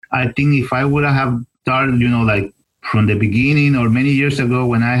I think if I would have started, like from the beginning or many years ago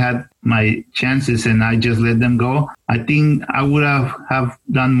when I had my chances and I just let them go, I think I would have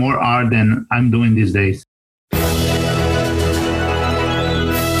done more art than I'm doing these days. For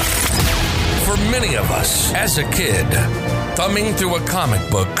many of us, as a kid, thumbing through a comic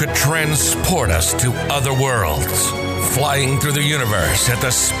book could transport us to other worlds, flying through the universe at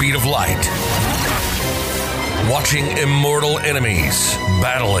the speed of light, watching immortal enemies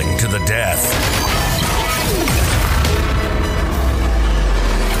battling to the death.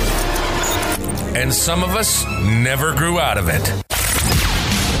 And some of us never grew out of it.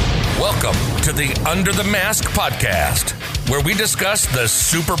 Welcome to the Under the Mask podcast, where we discuss the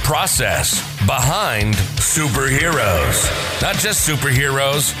super process behind superheroes. Not just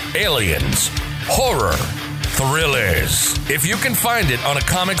superheroes, aliens, horror, thrillers. If you can find it on a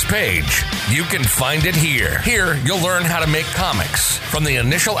comics page, you can find it here. Here, you'll learn how to make comics, from the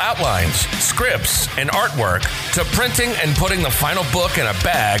initial outlines, scripts, and artwork, to printing and putting the final book in a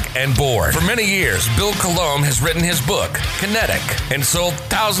bag and board. For many years, Bill Colomb has written his book, Kinetic, and sold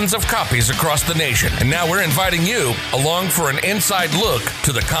thousands of copies across the nation. And now we're inviting you along for an inside look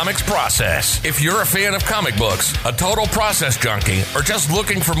to the comics process. If you're a fan of comic books, a total process junkie, or just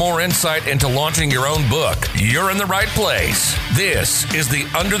looking for more insight into launching your own book, you're in the right place. This is the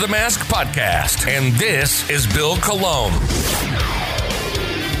Under the Mask podcast, and this is Bill Colomb.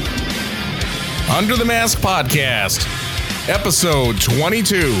 Under the Mask podcast, episode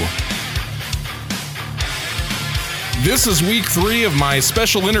 22. This is week 3 of my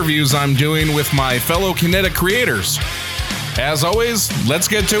special interviews I'm doing with my fellow Kinetic creators. As always, let's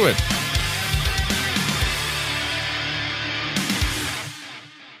get to it.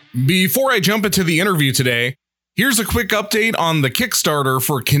 Before I jump into the interview today, here's a quick update on the Kickstarter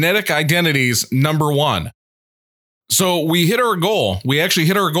for Kinetic Identities #1. So we hit our goal. We actually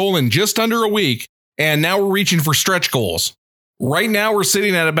hit our goal in just under a week, and now we're reaching for stretch goals. Right now, we're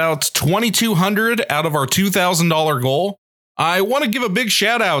sitting at about $2,200 out of our $2,000 goal. I want to give a big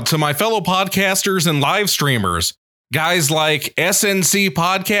shout out to my fellow podcasters and live streamers, guys like SNC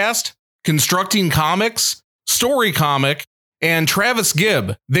Podcast, Constructing Comics, Story Comic, and Travis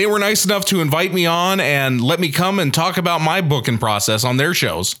Gibb. They were nice enough to invite me on and let me come and talk about my booking process on their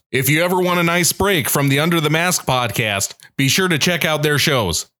shows. If you ever want a nice break from the Under the Mask podcast, be sure to check out their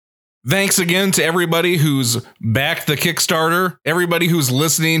shows. Thanks again to everybody who's backed the Kickstarter, everybody who's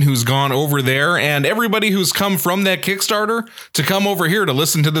listening, who's gone over there, and everybody who's come from that Kickstarter to come over here to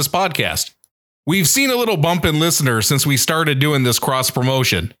listen to this podcast. We've seen a little bump in listeners since we started doing this cross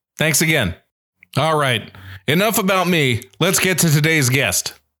promotion. Thanks again. All right. Enough about me. Let's get to today's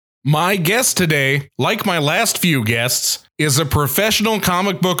guest. My guest today, like my last few guests, is a professional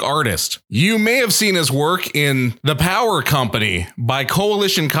comic book artist. You may have seen his work in The Power Company by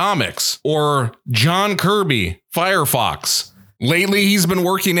Coalition Comics or John Kirby, Firefox. Lately, he's been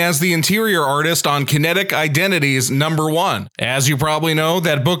working as the interior artist on Kinetic Identities #1. As you probably know,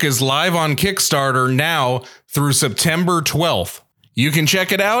 that book is live on Kickstarter now through September 12th. You can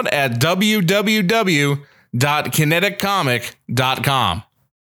check it out at www.kineticcomic.com.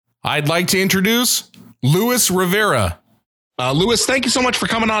 I'd like to introduce Luis Rivera. Luis, thank you so much for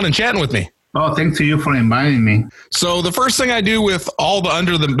coming on and chatting with me. Oh, thanks to you for inviting me. So the first thing I do with all the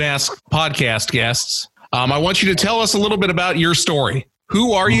Under the Mask podcast guests, I want you to tell us a little bit about your story.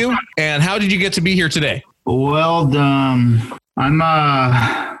 Who are you and how did you get to be here today? Well, I'm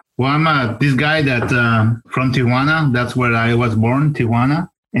this guy that from Tijuana. That's where I was born, Tijuana.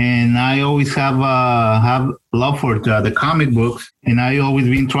 And I always have love for the comic books. And I always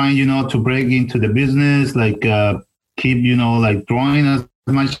been trying, to break into the business, like keep, like drawing as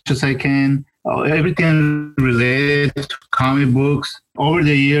much as I can. Everything related to comic books. Over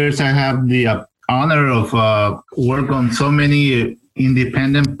the years, I have the honor of work on so many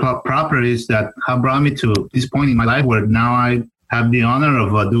independent properties that have brought me to this point in my life where now I have the honor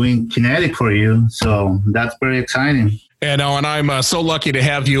of doing Kinetic for you. So that's very exciting. And I'm so lucky to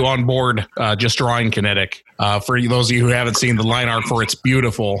have you on board just drawing Kinetic. For those of you who haven't seen the line art for It's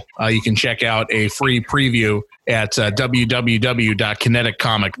Beautiful, you can check out a free preview at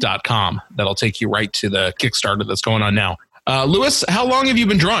www.kineticcomic.com. That'll take you right to the Kickstarter that's going on now. Luis, how long have you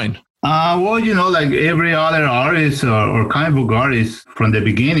been drawing? Well, like every other artist or comic book artist from the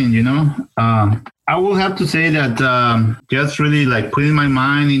beginning, I will have to say that just really like putting my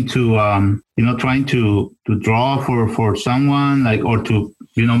mind into, trying to draw for someone or to,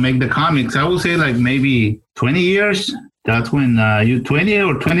 make the comics. I would say like maybe 20 years. That's when 20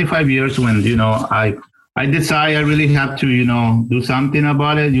 or 25 years when, I decide I really have to, do something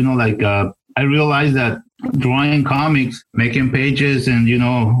about it. I realized that drawing comics, making pages, and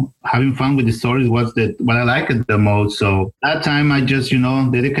having fun with the stories was what I liked the most. So that time I just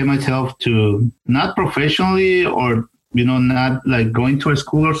dedicate myself to, not professionally or not like going to a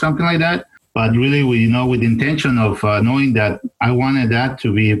school or something like that, but really with the intention of knowing that I wanted that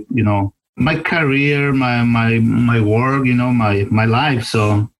to be my career, my work, my life.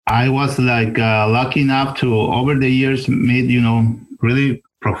 So I was like lucky enough to over the years meet really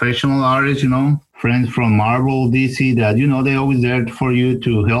professional artists, friends from Marvel, DC, that they always there for you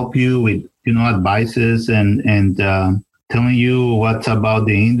to help you with advices and telling you what's about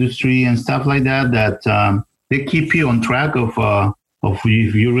the industry and stuff like that. That they keep you on track of if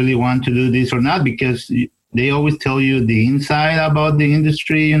you really want to do this or not, because they always tell you the inside about the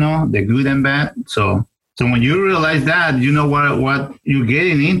industry, the good and bad. So when you realize that, what you're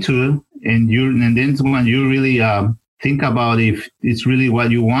getting into, and then when you really think about if it's really what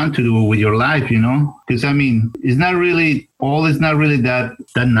you want to do with your life, because it's not really that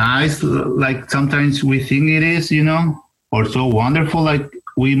nice like sometimes we think it is, or so wonderful like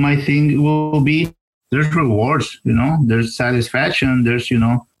we might think it will be. There's rewards, there's satisfaction, there's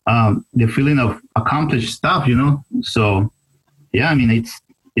the feeling of accomplished stuff, So yeah, it's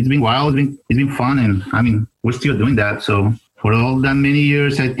been wild, it's been fun, and we're still doing that. So for all that many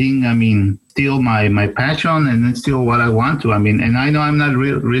years, I think, still my passion, and it's still what I want to. And I know I'm not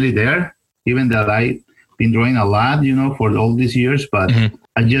really there, even that I've been drawing a lot, for all these years. But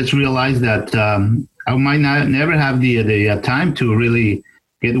I just realized that I might never have the time to really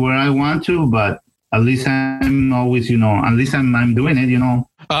get where I want to, but at least I'm always, at least I'm doing it,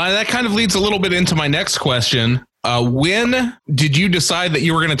 That kind of leads a little bit into my next question. When did you decide that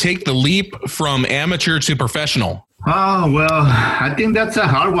you were going to take the leap from amateur to professional? Oh, well, I think that's a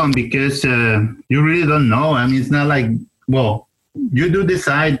hard one because you really don't know. It's not like, well, you do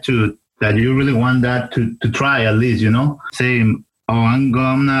decide that you really want that to try at least, saying, oh, I'm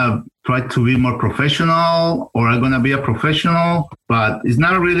going to try to be more professional, or I'm going to be a professional. But it's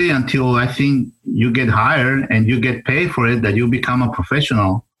not really until I think you get hired and you get paid for it that you become a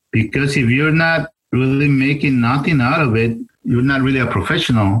professional. Because if you're not really making nothing out of it, you're not really a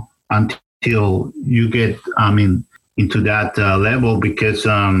professional until you get, into that level, because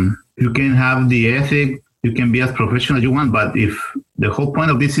you can have the ethic, you can be as professional as you want, but if the whole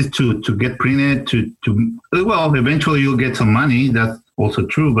point of this is to get printed, well, eventually you'll get some money. That's also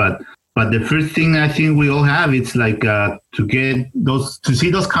true, but the first thing I think we all have, it's like to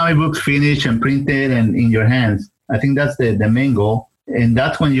see those comic books finished and printed and in your hands. I think that's the main goal. And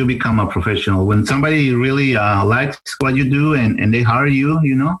that's when you become a professional. When somebody really likes what you do and they hire you,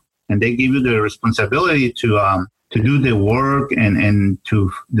 and they give you the responsibility to do the work and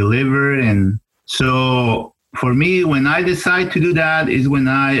to deliver. And so for me, when I decided to do that is when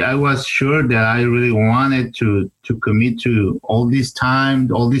I was sure that I really wanted to commit to all this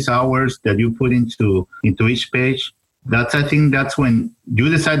time, all these hours that you put into each page. I think that's when you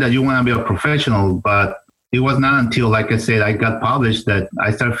decide that you want to be a professional. But it was not until, like I said, I got published that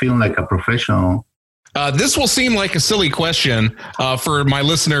I started feeling like a professional. This will seem like a silly question for my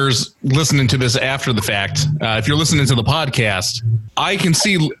listeners listening to this after the fact. If you're listening to the podcast, I can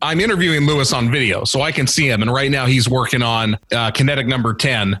see I'm interviewing Luis on video, so I can see him. And right now he's working on Kinetic number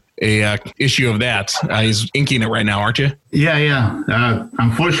 10, a issue of that. He's inking it right now, aren't you? Yeah.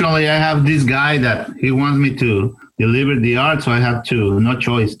 Unfortunately, I have this guy that he wants me to deliver the art, so I have no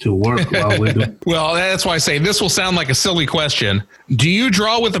choice to work while we do. Well, that's why I say this will sound like a silly question. Do you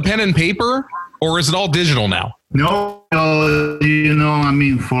draw with a pen and paper? Or is it all digital now? No,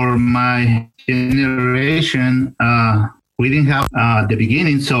 for my generation, we didn't have the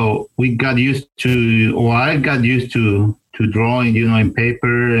beginning, so we got used to, or I got used to drawing, in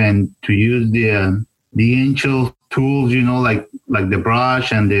paper and to use the ancient tools, like the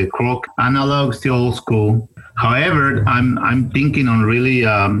brush and the crook. Analog, still old school. However, I'm thinking on really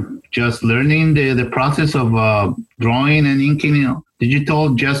just learning the process of drawing and inking,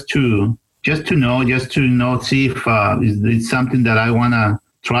 digital, just to know, see if it's something that I want to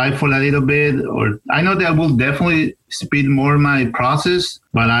try for a little bit. Or I know that will definitely speed more my process,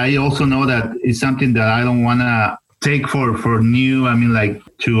 but I also know that it's something that I don't want to take for new.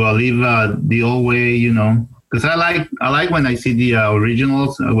 To leave the old way, because I like when I see the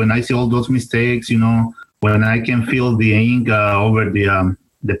originals, when I see all those mistakes, when I can feel the ink over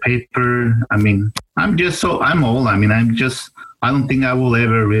the paper. I'm old. I don't think I will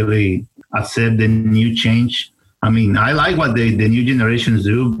ever really accept the new change. I like what the new generations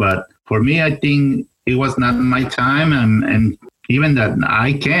do, but for me, I think it was not my time, and even that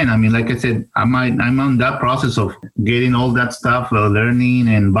I can. Like I said, I'm on that process of getting all that stuff, learning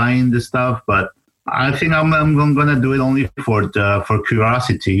and buying the stuff, but I think I'm gonna do it only for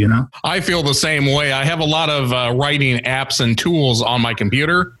curiosity, you know. I feel the same way. I have a lot of writing apps and tools on my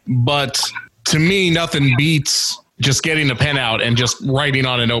computer, but to me, nothing beats just getting a pen out and just writing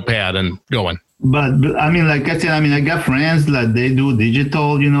on a notepad and going. But I mean, like I said, I got friends that they do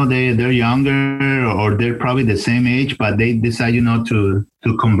digital, you know, they're younger or they're probably the same age, but they decide, you know, to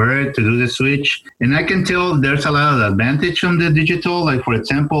convert, to do the switch. And I can tell there's a lot of advantage from the digital. Like, for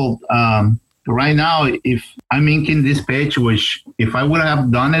example, right now, if I'm inking this page, which if I would have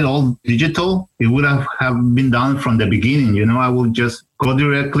done it all digital, it would have been done from the beginning. You know, I would just go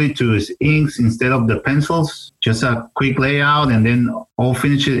directly to inks instead of the pencils, just a quick layout, and then all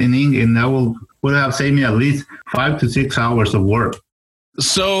finish it in ink. And that would have saved me at least 5 to 6 hours of work.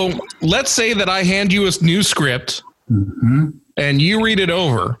 So let's say that I hand you a new script and you read it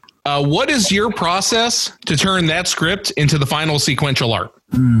over. What is your process to turn that script into the final sequential art?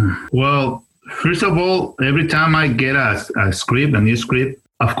 Well, first of all, every time I get a script, a new script,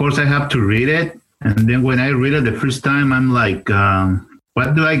 of course I have to read it. And then when I read it the first time, I'm like,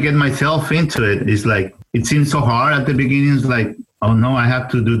 what do I get myself into it? It's like, it seems so hard at the beginning. It's like, oh no, I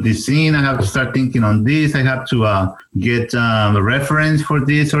have to do this scene. I have to start thinking on this. I have to get a reference for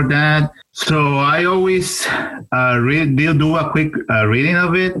this or that. So I always do a quick reading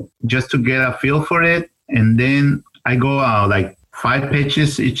of it just to get a feel for it. And then I go like 5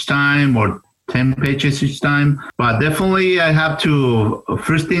 pages each time or 10 pages each time. But definitely I have to,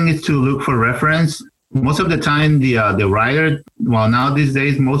 first thing is to look for reference. Most of the time, the writer, well, now these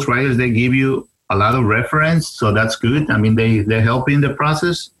days, most writers, they give you a lot of reference. So that's good. I mean, they help in the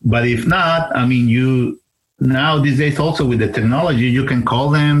process. But if not, I mean, now these days also with the technology, you can call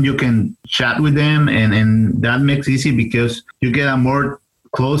them, you can chat with them, and that makes it easy because you get a more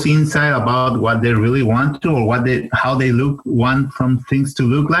close insight about what they really want to, or how they want some things to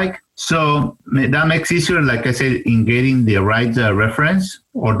look like. So that makes it easier, like I said, in getting the right reference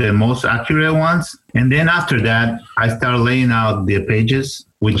or the most accurate ones. And then after that, I start laying out the pages,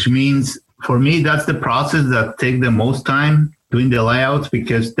 which means for me, that's the process that takes the most time, doing the layouts,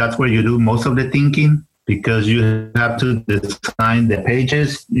 because that's where you do most of the thinking, because you have to design the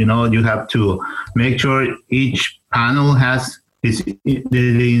pages. You know, you have to make sure each panel has is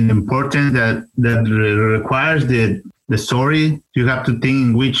important that requires the story. You have to think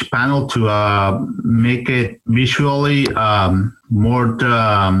in which panel to make it visually more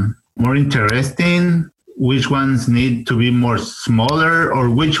interesting, which ones need to be more smaller,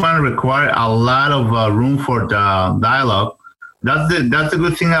 or which one require a lot of room for the dialogue. That's the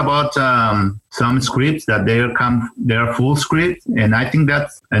good thing about some scripts, that they are full scripts, and I think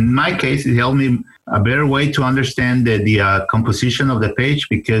that's, in my case, it helped me a better way to understand the composition of the page,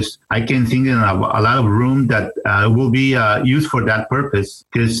 because I can think in a lot of room that will be used for that purpose.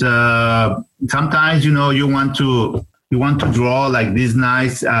 Because sometimes, you know, you want to draw like these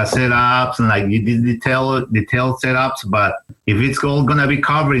nice setups and like these detailed setups, but if it's all gonna be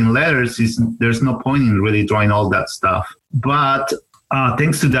covered in letters, there's no point in really drawing all that stuff. But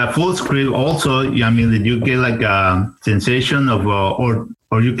thanks to that full script, also, I mean, you get like a sensation of,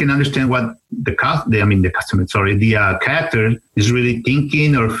 or you can understand what the character is really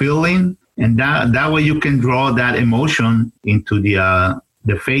thinking or feeling, and that way you can draw that emotion into the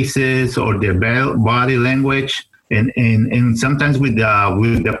faces or the body language. And sometimes with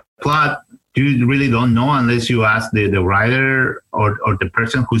the plot, you really don't know unless you ask the writer or the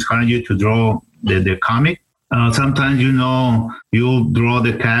person who's hiring you to draw the comic. Sometimes, you know, you'll draw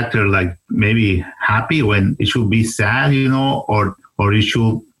the character like maybe happy when it should be sad, you know, or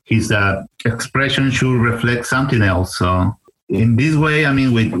his expression should reflect something else. So in this way, I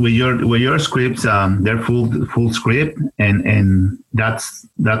mean, with your scripts, they're full script, and that's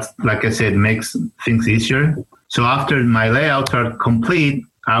like I said, makes things easier. So after my layouts are complete,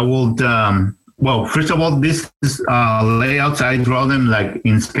 I would well, first of all, these layouts, I draw them like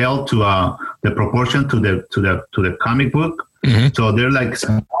in scale to the proportion to the comic book. Mm-hmm. So they're like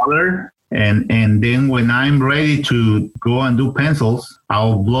smaller. And then when I'm ready to go and do pencils,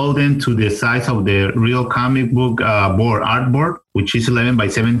 I'll blow them to the size of the real comic book artboard, which is 11 by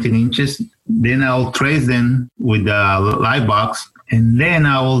 17 inches. Then I'll trace them with the light box, and then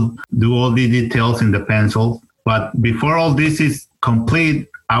I will do all the details in the pencil. But before all this is complete,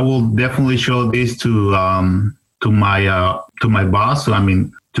 I will definitely show this to my boss. So I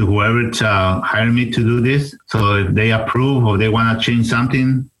mean, to whoever hired me to do this. So if they approve or they want to change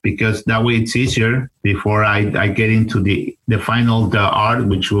something, because that way it's easier before I get into the final art,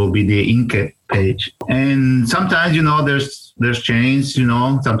 which will be the inked page. And sometimes, you know, there's change, you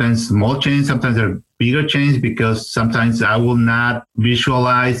know, sometimes small change, sometimes they're bigger change because sometimes I will not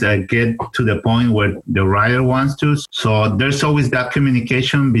visualize get to the point where the writer wants to. So there's always that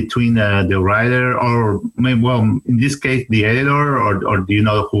communication between the writer or maybe, well, in this case, the editor or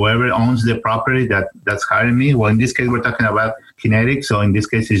whoever owns the property that's hiring me. Well, in this case, we're talking about Kinetic. So in this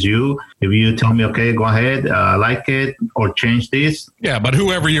case, it's you. If you tell me, okay, go ahead, I like it, or change this. Yeah, but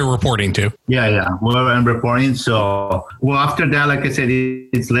whoever you're reporting to. Yeah, whoever I'm reporting. So, well, after that, like I said,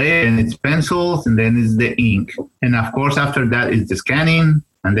 it's layer and it's pencils, and then it's the ink. And of course, after that, it's the scanning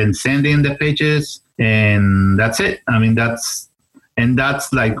and then sending the pages. And that's it. I mean, that's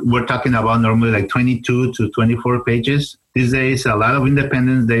like, we're talking about normally like 22 to 24 pages. These days, a lot of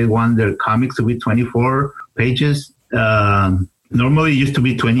independents, they want their comics to be 24 pages. Normally it used to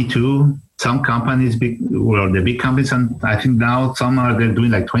be 22. Some companies, the big companies, and I think now they're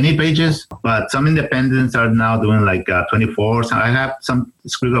doing like 20 pages, but some independents are now doing like 24. So I have some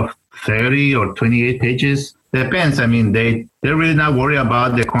script of 30 or 28 pages. Depends. I mean, they're really not worried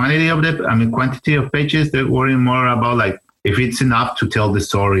about the quantity of pages. They're worrying more about like if it's enough to tell the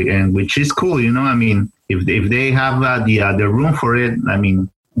story, and which is cool, I mean, if they have the room for it, I mean,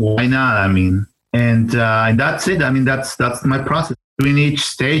 why not? I mean, and that's it. I mean, that's my process. In each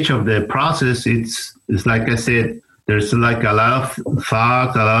stage of the process, it's like I said, there's like a lot of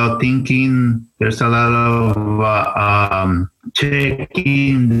thought, a lot of thinking. There's a lot of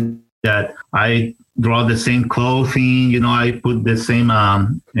checking that I draw the same clothing. I put the same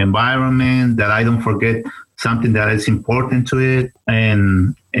environment, that I don't forget something that is important to it,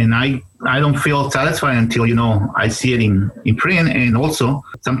 and I don't feel satisfied until I see it in print. And also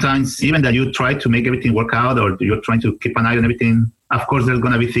sometimes even that you try to make everything work out, or you're trying to keep an eye on everything, of course there's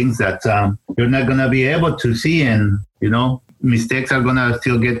going to be things that you're not going to be able to see, and mistakes are going to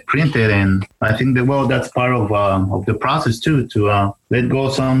still get printed. And I think that's part of the process too, to let go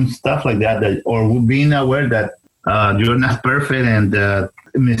some stuff like that, or being aware that you're not perfect and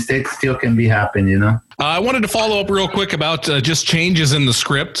mistakes still can be happening. I wanted to follow up real quick about just changes in the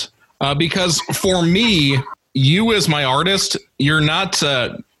script, because for me, you as my artist, you're not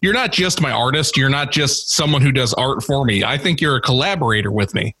just my artist. You're not just someone who does art for me. I think you're a collaborator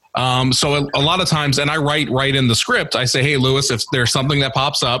with me. So a lot of times, and I write in the script, I say, hey, Louis, if there's something that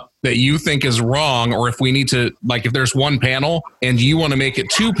pops up that you think is wrong, or if we need to, like, if there's one panel and you want to make it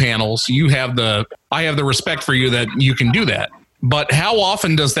 2 panels, I have the respect for you that you can do that. But how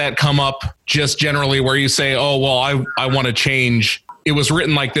often does that come up just generally where you say, oh, well, I want to change. It was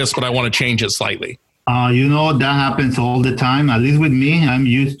written like this, but I want to change it slightly. That happens all the time. At least with me, I'm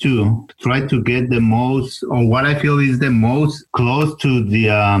used to try to get the most, or what I feel is the most close to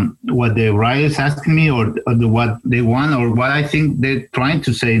the what the writer's asking me, or what they want, or what I think they're trying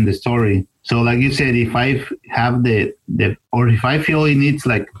to say in the story. So like you said, if I have or if I feel it needs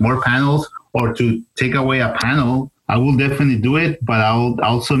like more panels, or to take away a panel, I will definitely do it. But I'll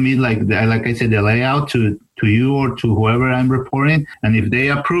also meet like I said, the layout to you or to whoever I'm reporting. And if they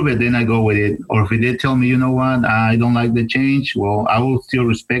approve it, then I go with it. Or if they tell me, you know what, I don't like the change, well, I will still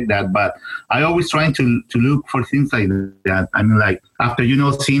respect that. But I always try to look for things like that. I mean, like after,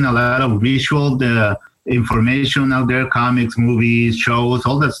 seeing a lot of visual, the information out there, comics, movies, shows,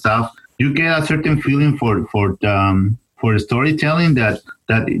 all that stuff, you get a certain feeling for the storytelling that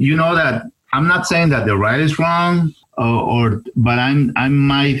that I'm not saying that the writer is wrong, but I'm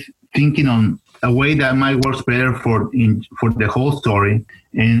my thinking on a way that might work better for the whole story.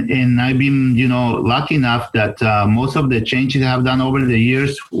 And I've been, lucky enough that most of the changes I've done over the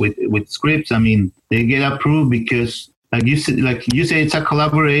years with scripts, I mean, they get approved because, like you say, it's a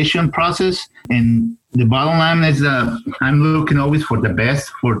collaboration process. And the bottom line is that I'm looking always for the best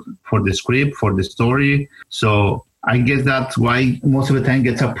for the script, for the story. So I guess that's why most of the time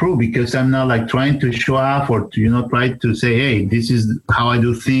gets approved, because I'm not like trying to show off or to, try to say, hey, this is how I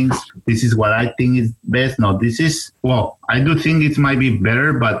do things. This is what I think is best. No, I do think it might be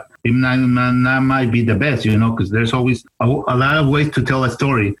better, but it might be the best, because there's always a lot of ways to tell a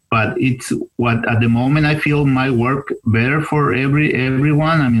story. But it's what at the moment I feel might work better for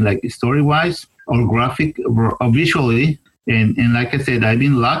everyone. I mean, like story-wise or graphic or visually. And like I said, I've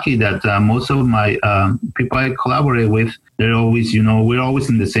been lucky that most of my people I collaborate with, they're always, we're always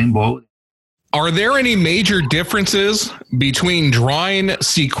in the same boat. Are there any major differences between drawing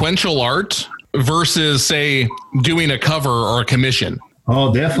sequential art versus, say, doing a cover or a commission?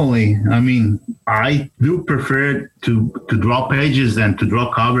 Oh, definitely. I mean, I do prefer to draw pages than to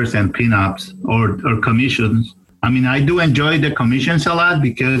draw covers and pinups or commissions. I mean, I do enjoy the commissions a lot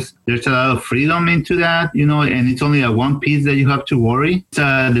because there's a lot of freedom into that, and it's only a one piece that you have to worry.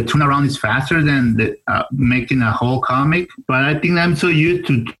 The turnaround is faster than making a whole comic. But I think I'm so used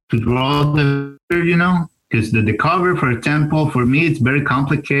to draw because the cover, for example, for me, it's very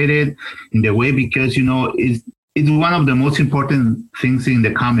complicated in the way because, it's one of the most important things in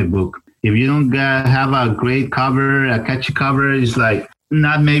the comic book. If you don't have a great cover, a catchy cover, it's like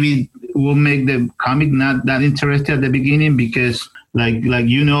not maybe will make the comic not that interesting at the beginning because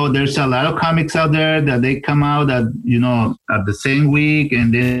there's a lot of comics out there that they come out at the same week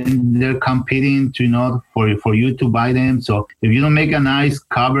and then they're competing to for you to buy them. So if you don't make a nice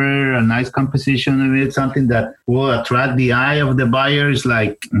cover, a nice composition of it, something that will attract the eye of the buyers,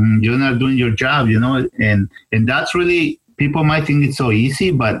 you're not doing your job, and that's really, people might think it's so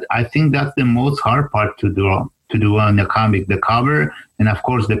easy, but I think that's the most hard part to do on the comic, the cover, and of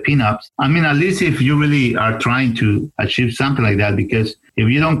course the pinups. I mean, at least if you really are trying to achieve something like that, because if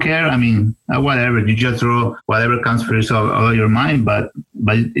you don't care, I mean, whatever, you just draw whatever comes first out of your mind, but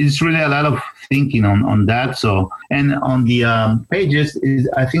it's really a lot of thinking on that. So, and on the pages,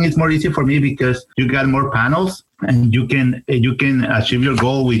 I think it's more easy for me because you got more panels and you can achieve your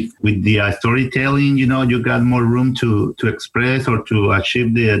goal with the storytelling. You got more room to express or to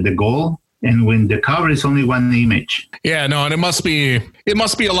achieve the goal. And when the cover is only one image. Yeah, no, and it must be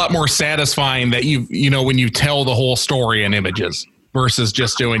a lot more satisfying that when you tell the whole story in images versus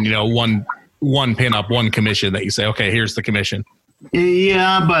just doing, one pinup, one commission that you say, okay, here's the commission.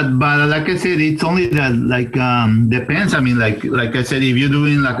 Yeah, but like I said, it's only that depends. I mean, like I said, if you're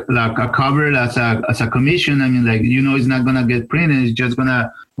doing like a cover as a commission, I mean, it's not gonna get printed. It's just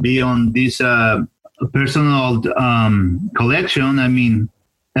gonna be on this personal collection. I mean,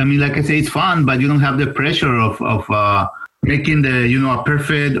 like I say, it's fun, but you don't have the pressure of making a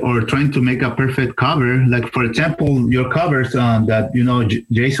perfect or trying to make a perfect cover. Like, for example, your covers that,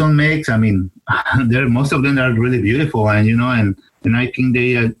 Jason makes, I mean, most of them are really beautiful. And, and I think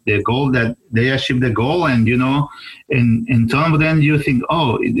the goal that they achieve the goal and, and some of them you think,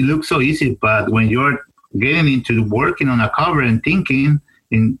 oh, it looks so easy. But when you're getting into working on a cover and thinking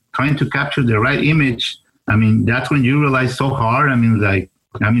and trying to capture the right image, I mean, that's when you realize so hard. I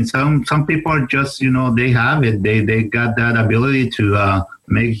mean, some people are just, they have it. They got that ability to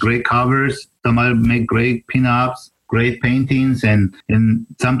make great covers. Some other make great pinups, great paintings, and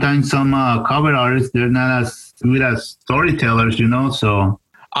sometimes some cover artists, they're not as good as storytellers, So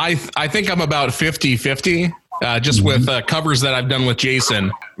I think I'm about 50-50 just with covers that I've done with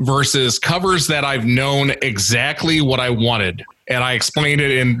Jason versus covers that I've known exactly what I wanted. And I explained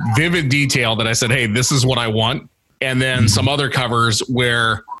it in vivid detail that I said, hey, this is what I want. And then some other covers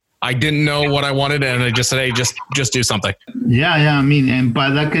where I didn't know what I wanted, and I just said, "Hey, just do something." Yeah. I mean,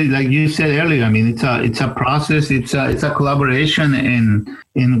 but like you said earlier, I mean, it's a process, it's a collaboration, and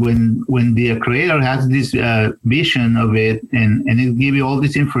when the creator has this vision of it, and it gives you all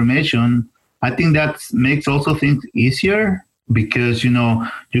this information, I think that makes also things easier because you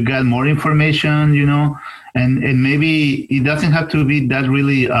got more information, and maybe it doesn't have to be that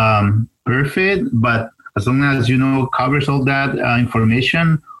really perfect, but as long as covers all that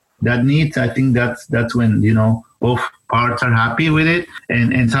information that needs, I think that's when both parts are happy with it,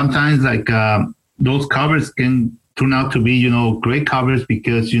 and sometimes those covers can turn out to be great covers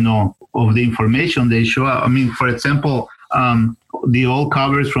because of the information they show up. I mean, for example, the old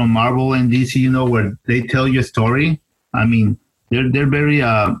covers from Marvel and DC, where they tell you a story. I mean, they're very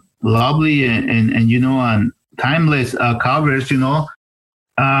lovely and timeless covers.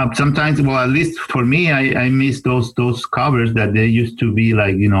 Sometimes, well, at least for me, I miss those covers that they used to be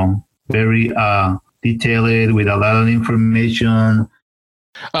very detailed with a lot of information.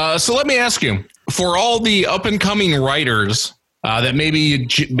 So let me ask you, for all the up and coming writers that maybe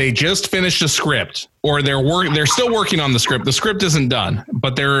they just finished a script or they're still working on the script isn't done,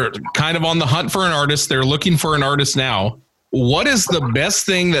 but they're kind of on the hunt for an artist. They're looking for an artist now. What is the best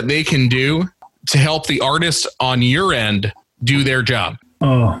thing that they can do to help the artist on your end do their job?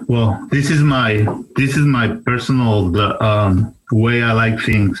 Oh, well, this is my personal way I like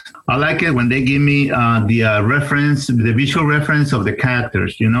things. I like it when they give me the visual reference of the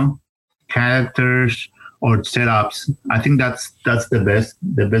characters, characters or setups. I think that's the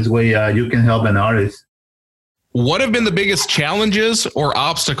best way you can help an artist. What have been the biggest challenges or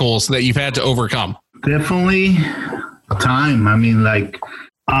obstacles that you've had to overcome? Definitely time. I mean,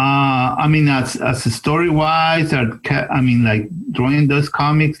 as a story wise, drawing those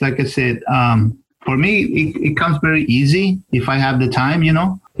comics, like I said, for me, it comes very easy if I have the time,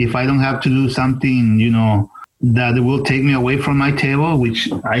 if I don't have to do something, that will take me away from my table, which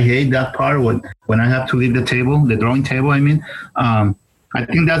I hate that part when I have to leave the table, the drawing table, I mean. I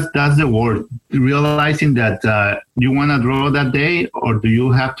think that's the word, realizing that you want to draw that day, or do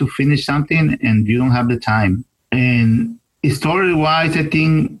you have to finish something and you don't have the time. And story-wise, I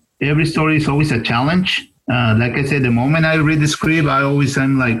think every story is always a challenge. Like I said, the moment I read the script,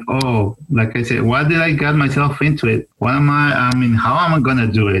 I'm like, oh, like I said, why did I get myself into it? How am I going to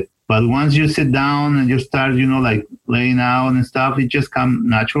do it? But once you sit down and you start, like laying out and stuff, it just comes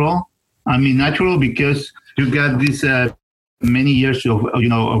natural. Natural because you got this many years of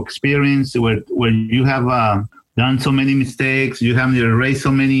experience where you have done so many mistakes, you have erased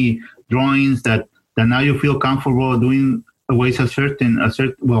so many drawings that now you feel comfortable doing ways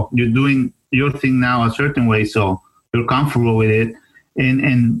you're doing your thing now a certain way, so you're comfortable with it.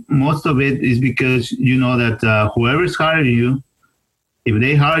 And most of it is because you know that whoever's hired you, if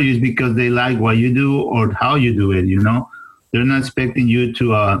they hire you, it's because they like what you do or how you do it. They're not expecting you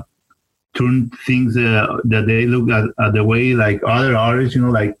to turn things that they look at the way like other artists,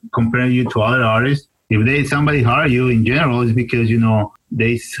 like comparing you to other artists. If somebody hire you in general, it's because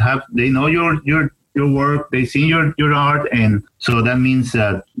they know your work, they see your art, and so that means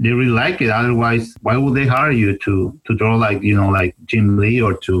that they really like it. Otherwise, why would they hire you to draw like Jim Lee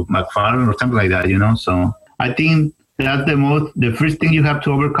or to McFarlane or something like that? So I think that's the first thing you have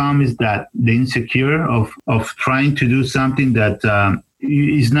to overcome is that the insecure of trying to do something that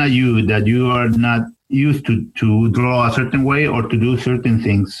is not you, that you are not used to draw a certain way or to do certain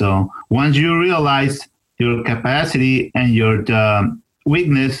things. So once you realize your capacity and your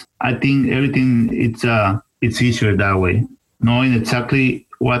weakness, I think everything it's easier that way, knowing exactly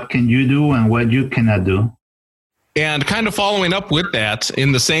what can you do and what you cannot do. And kind of following up with that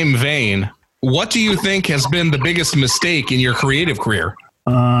in the same vein, what do you think has been the biggest mistake in your creative career?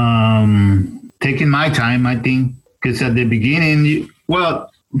 Taking my time, I think, because at the beginning,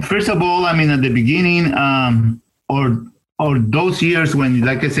 first of all, at the beginning, or those years when,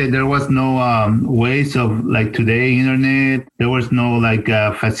 like I said, there was no ways of like today, internet, there was no like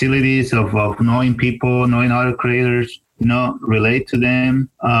facilities of knowing people, knowing other creators, relate to them.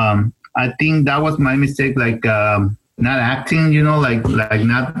 I think that was my mistake, like not acting, like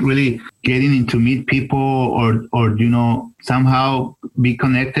not really getting into meet people or somehow be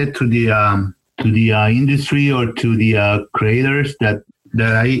connected to the industry or to the creators that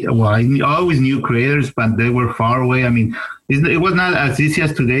I always knew creators, but they were far away. It was not as easy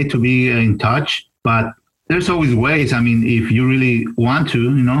as today to be in touch, but there's always ways. If you really want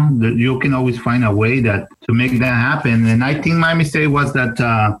to, you can always find a way to make that happen. And I think my mistake was that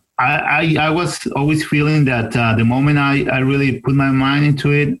I was always feeling that the moment I really put my mind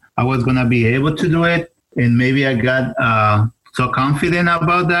into it, I was going to be able to do it. And maybe I got so confident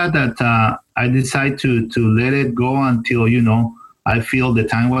about that I decided to let it go until, I feel the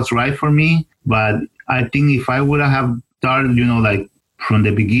time was right for me. But I think if I would have started, like from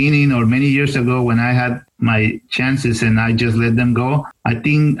the beginning or many years ago when I had my chances and I just let them go, I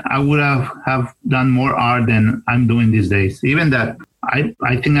think I would have done more art than I'm doing these days. Even that, I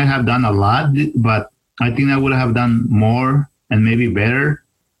think I have done a lot, but I think I would have done more and maybe better.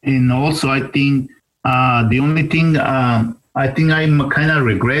 And also, I think the only thing I think I'm kind of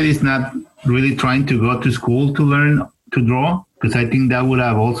regret is not really trying to go to school to learn to draw, because I think that would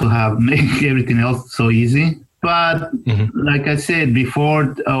have also made everything else so easy. But like I said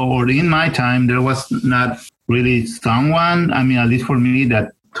before, or in my time, there was not really someone, at least for me,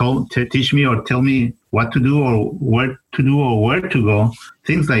 that to teach me or tell me what to do or where to go,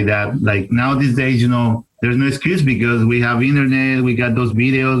 things like that. Like now these days, there's no excuse because we have internet, we got those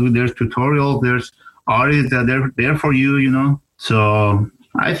videos, there's tutorials, there's artists that they're there for you, So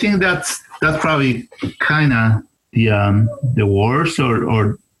I think that's probably kind of the worst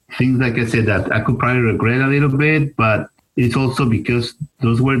or things, like I said, that I could probably regret a little bit, but it's also because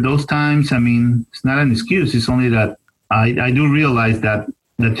those were those times. It's not an excuse. It's only that I do realize that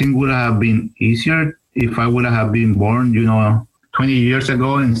the thing would have been easier if I would have been born, 20 years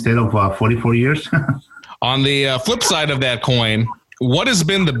ago instead of 44 years. On the flip side of that coin, what has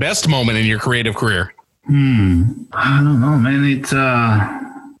been the best moment in your creative career? I don't know, man. It's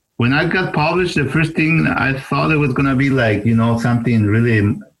when I got published, the first thing I thought it was going to be like, something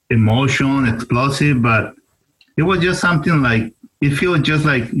really emotional, explosive, but it was just something like, it feels just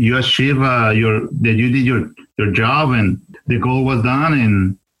like you achieve that you did your job and the goal was done.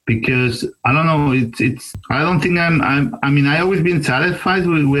 And because I don't know, it's I don't think I always been satisfied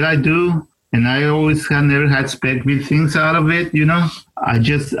with what I do, and I always never had expect big things out of it. I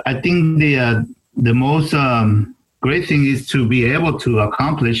think the most great thing is to be able to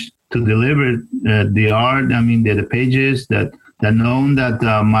accomplish deliver the art. I mean, the pages that known that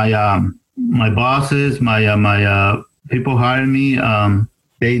my bosses, my people hire me.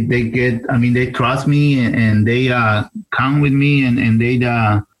 They get. I mean, they trust me and they come with me and they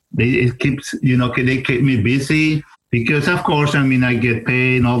it keeps they keep me busy because of course I mean I get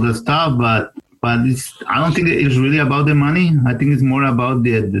paid and all the stuff, but I don't think it's really about the money. I think it's more about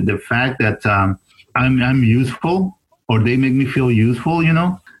the fact that I'm useful, or they make me feel useful,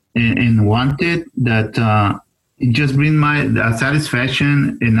 and wanted. That it just brings my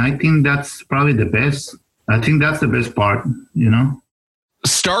satisfaction, and I think that's probably the best. I think that's the best part,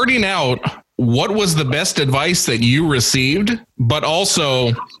 Starting out, what was the best advice that you received? But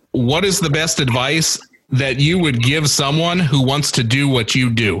also, what is the best advice that you would give someone who wants to do what you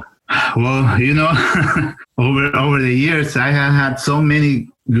do? Well, over the years, I have had so many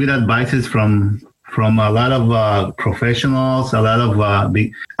good advices from a lot of professionals, a lot of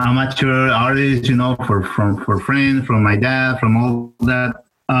big amateur artists, for friends, from my dad, from all that.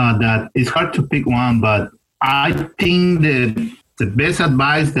 That it's hard to pick one, but I think the best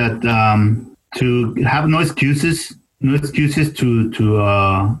advice that to have no excuses to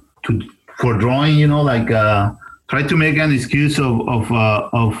for drawing. Try to make an excuse of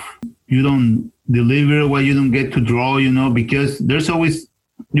you don't deliver what you don't get to draw. Because there's always,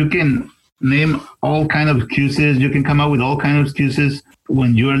 you can name all kind of excuses. You can come up with all kind of excuses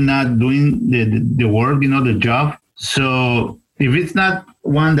when you're not doing the work, the job. So if it's not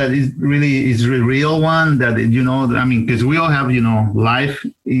one that is really is a real one, that because we all have life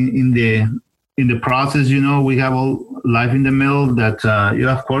in the process. We have all life in the middle. That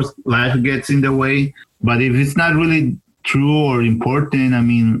of course life gets in the way. But if it's not really true or important,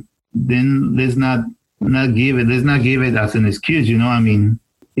 then let's not give it as an excuse.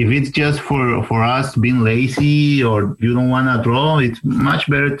 If it's just for us being lazy or you don't want to draw, it's much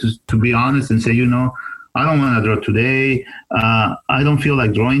better to be honest and say, I don't want to draw today. I don't feel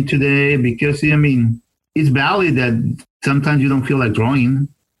like drawing today, because it's valid that sometimes you don't feel like drawing,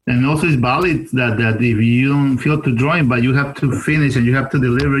 and also it's valid that if you don't feel to drawing, but you have to finish and you have to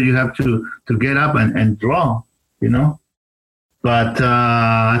deliver, you have to get up and draw, But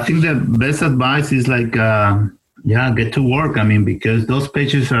I think the best advice is get to work. Because those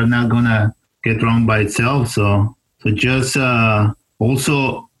pages are not gonna get drawn by itself. So just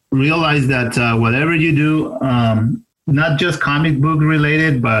also realize that whatever you do, not just comic book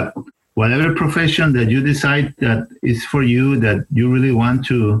related, but whatever profession that you decide that is for you, that you really want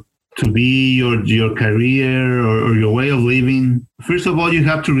to be your career or your way of living. First of all, you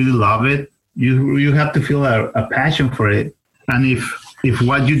have to really love it. You have to feel a passion for it. And if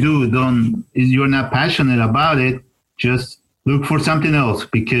what you do you're not passionate about it, just look for something else.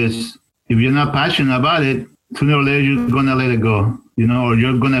 Because if you're not passionate about it, sooner or later you're gonna let it go, or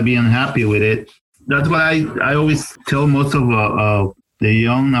you're gonna be unhappy with it. That's what I always tell most of the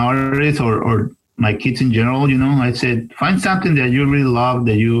young artists or my kids in general. I said, find something that you really love,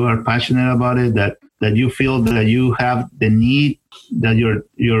 that you are passionate about it, that you feel that you have the need, that your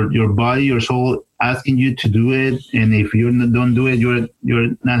body, your soul asking you to do it, and if you don't do it, you're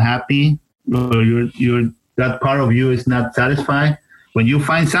not happy, or you're that part of you is not satisfied. When you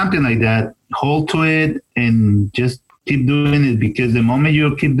find something like that, hold to it and just keep doing it, because the moment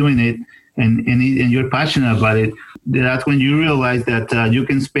you keep doing it and you're passionate about it, that's when you realize that you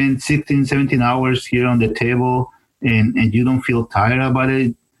can spend 16, 17 hours here on the table and you don't feel tired about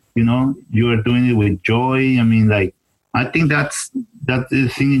it. You are doing it with joy. I think that's the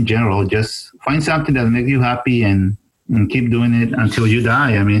thing in general. Just find something that makes you happy and keep doing it until you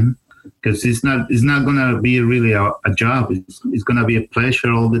die. Because it's not gonna be really a job. It's gonna be a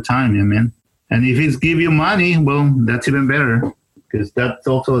pleasure all the time. And if it's give you money, well, that's even better, because that's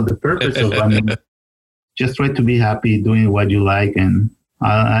also the purpose of just try to be happy doing what you like, and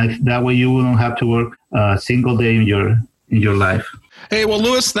that way you won't have to work a single day in your life. Hey, well,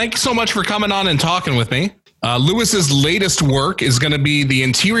 Luis, thank you so much for coming on and talking with me. Luis's latest work is going to be the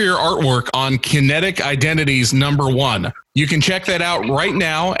interior artwork on Kinetic Identities #1. You can check that out right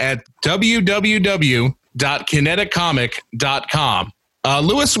now at www.kineticcomic.com.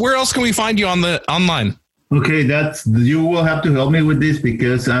 Luis, where else can we find you online? Okay, you will have to help me with this,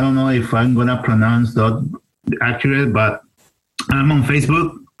 because I don't know if I'm going to pronounce that accurate, but I'm on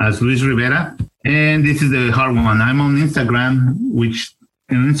Facebook as Luis Rivera, and this is the hard one. I'm on Instagram, which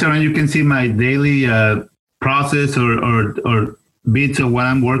in Instagram you can see my daily process or bits of what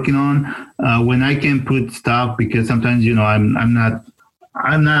I'm working on. When I can put stuff, because sometimes I'm not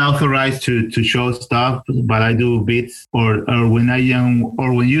authorized to show stuff, but I do bits, or when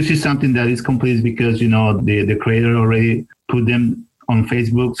when you see something that is complete, because the creator already put them on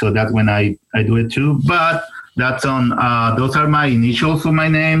Facebook. So that's when I do it too. But that's on, those are my initials of my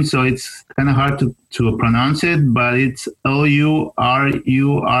name. So it's kind of hard to pronounce it, but it's Lururinu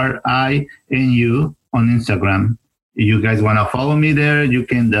on Instagram. If you guys want to follow me there, you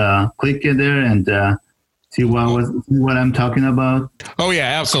can click it there and see what I'm talking about. Oh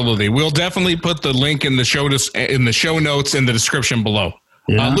yeah, absolutely. We'll definitely put the link in the show notes in the description below.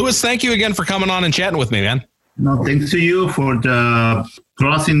 Yeah. Luis, thank you again for coming on and chatting with me, man. No, thanks to you for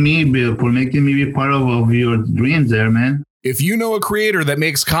trusting me, for making me be part of your dreams there, man. If you know a creator that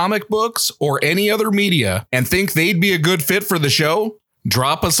makes comic books or any other media and think they'd be a good fit for the show,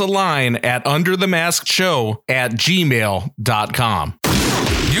 drop us a line at underthemaskshow@gmail.com.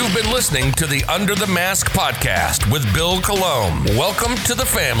 You've been listening to the Under the Mask podcast with Bill Colomb. Welcome to the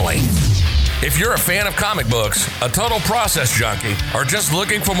family. If you're a fan of comic books, a total process junkie, or just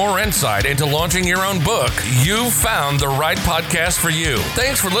looking for more insight into launching your own book, you've found the right podcast for you.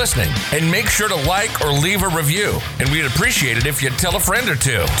 Thanks for listening, and make sure to like or leave a review. And we'd appreciate it if you'd tell a friend or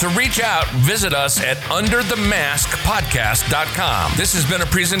two. To reach out, visit us at underthemaskpodcast.com. This has been a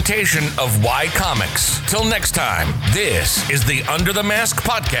presentation of Y Comics. Till next time, this is the Under the Mask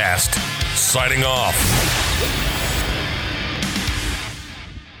podcast, signing off.